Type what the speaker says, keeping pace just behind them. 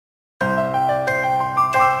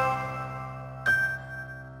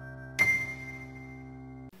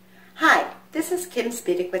This is Kim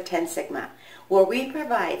Spiedick with 10 Sigma, where we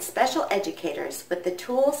provide special educators with the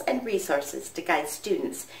tools and resources to guide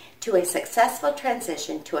students to a successful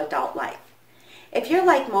transition to adult life. If you're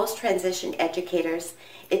like most transition educators,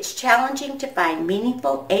 it's challenging to find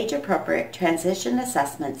meaningful, age-appropriate transition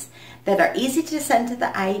assessments that are easy to send to the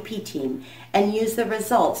IEP team and use the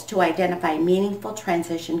results to identify meaningful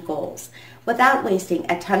transition goals without wasting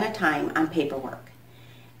a ton of time on paperwork.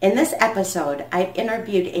 In this episode, I've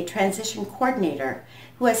interviewed a transition coordinator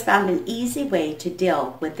who has found an easy way to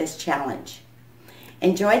deal with this challenge.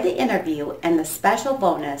 Enjoy the interview and the special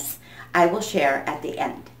bonus I will share at the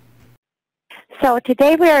end. So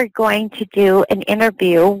today we are going to do an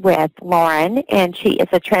interview with Lauren, and she is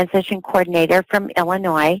a transition coordinator from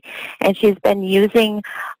Illinois, and she's been using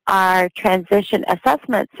our transition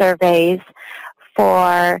assessment surveys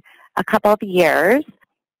for a couple of years.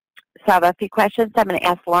 So I have a few questions I'm going to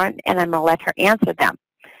ask Lauren, and I'm going to let her answer them.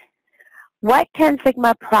 What 10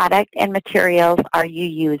 Sigma product and materials are you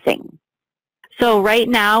using? So right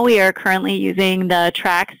now we are currently using the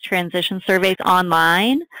TRACS Transition Surveys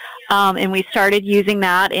online, and we started using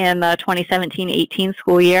that in the 2017-18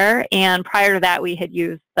 school year, and prior to that we had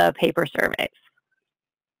used the paper surveys.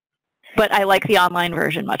 But I like the online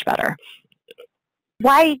version much better.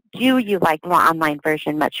 Why do you like the online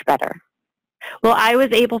version much better? Well, I was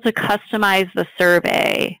able to customize the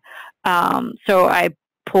survey. So I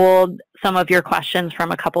pulled some of your questions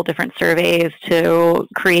from a couple different surveys to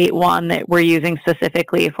create one that we're using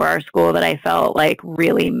specifically for our school that I felt like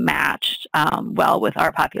really matched well with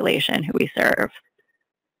our population who we serve.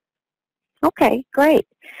 Okay, great.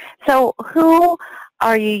 So who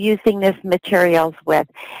are you using this materials with?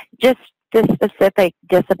 Just the specific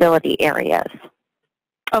disability areas.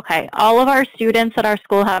 Okay, all of our students at our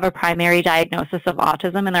school have a primary diagnosis of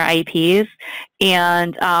autism in their IEPs,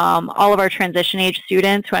 and all of our transition age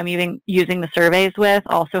students who I'm using the surveys with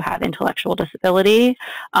also have intellectual disability,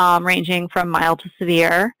 ranging from mild to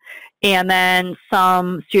severe. And then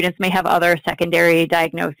some students may have other secondary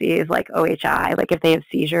diagnoses like OHI, like if they have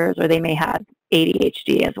seizures, or they may have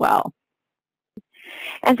ADHD as well.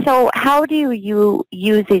 And so how do you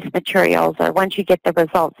use these materials, or once you get the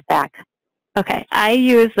results back? Okay, I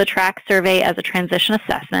use the TRACS survey as a transition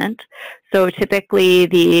assessment. So typically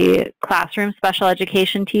the classroom special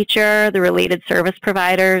education teacher, the related service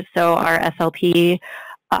providers, so our SLP,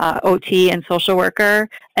 OT, and social worker,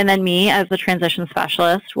 and then me as the transition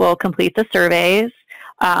specialist will complete the surveys.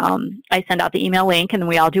 I send out the email link, and then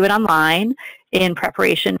we all do it online in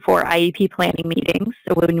preparation for IEP planning meetings.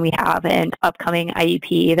 So when we have an upcoming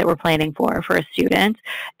IEP that we're planning for a student,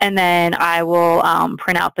 and then I will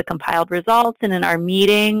print out the compiled results, and in our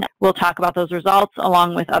meeting we'll talk about those results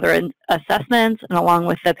along with other assessments and along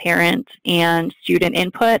with the parent and student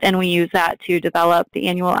input, and we use that to develop the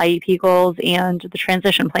annual IEP goals and the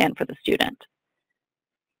transition plan for the student.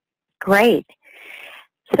 Great.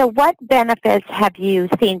 So what benefits have you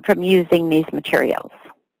seen from using these materials?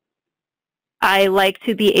 I like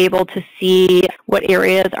to be able to see what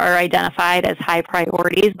areas are identified as high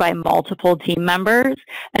priorities by multiple team members,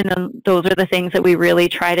 and then those are the things that we really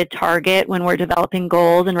try to target when we're developing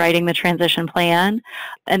goals and writing the transition plan.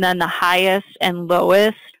 And then the highest and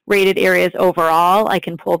lowest rated areas overall, I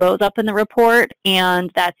can pull those up in the report,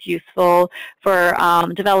 and that's useful for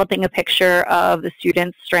developing a picture of the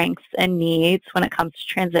student's strengths and needs when it comes to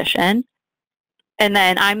transition. And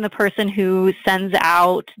then I'm the person who sends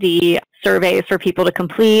out the surveys for people to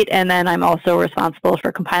complete, and then I'm also responsible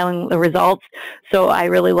for compiling the results. So I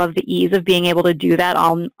really love the ease of being able to do that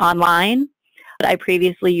online. I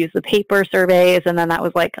previously used the paper surveys, and then that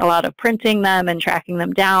was like a lot of printing them and tracking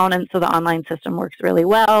them down, and so the online system works really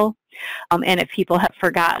well. And if people have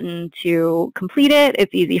forgotten to complete it,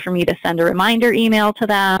 it's easy for me to send a reminder email to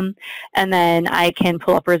them, and then I can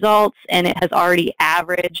pull up results, and it has already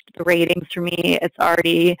averaged the ratings for me. It's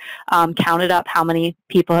already counted up how many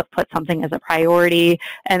people have put something as a priority,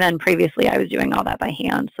 and then previously I was doing all that by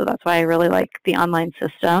hand, so that's why I really like the online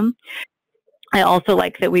system. I also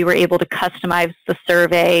like that we were able to customize the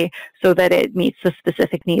survey so that it meets the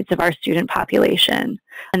specific needs of our student population.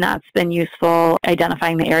 And that's been useful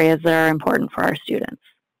identifying the areas that are important for our students.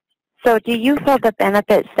 So do you feel the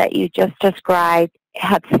benefits that you just described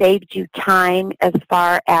have saved you time as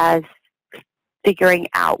far as figuring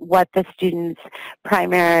out what the student's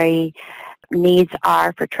primary needs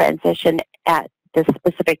are for transition at this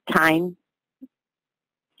specific time?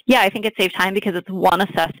 Yeah, I think it saves time because it's one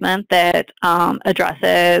assessment that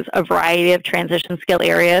addresses a variety of transition skill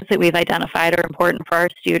areas that we've identified are important for our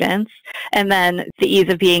students. And then the ease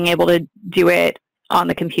of being able to do it on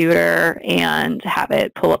the computer and have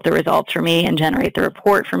it pull up the results for me and generate the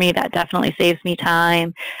report for me. That definitely saves me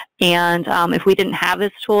time. And if we didn't have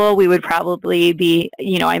this tool, we would probably be,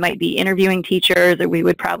 I might be interviewing teachers, or we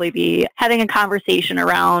would probably be having a conversation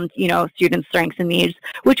around, student strengths and needs,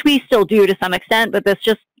 which we still do to some extent, but this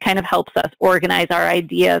just kind of helps us organize our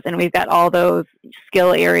ideas, and we've got all those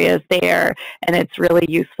skill areas there, and it's really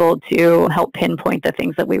useful to help pinpoint the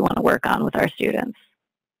things that we want to work on with our students.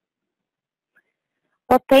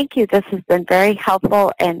 Well, thank you. This has been very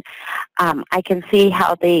helpful, and I can see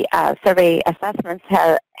how the survey assessments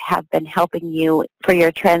have been helping you for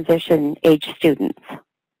your transition age students.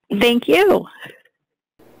 Thank you.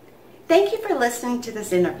 Thank you for listening to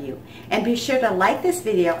this interview, and be sure to like this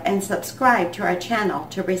video and subscribe to our channel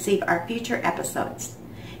to receive our future episodes.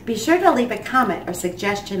 Be sure to leave a comment or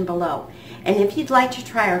suggestion below, and if you'd like to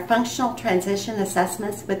try our functional transition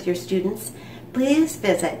assessments with your students, please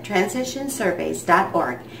visit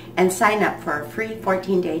transitionsurveys.org and sign up for a free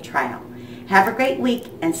 14-day trial. Have a great week,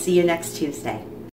 and see you next Tuesday.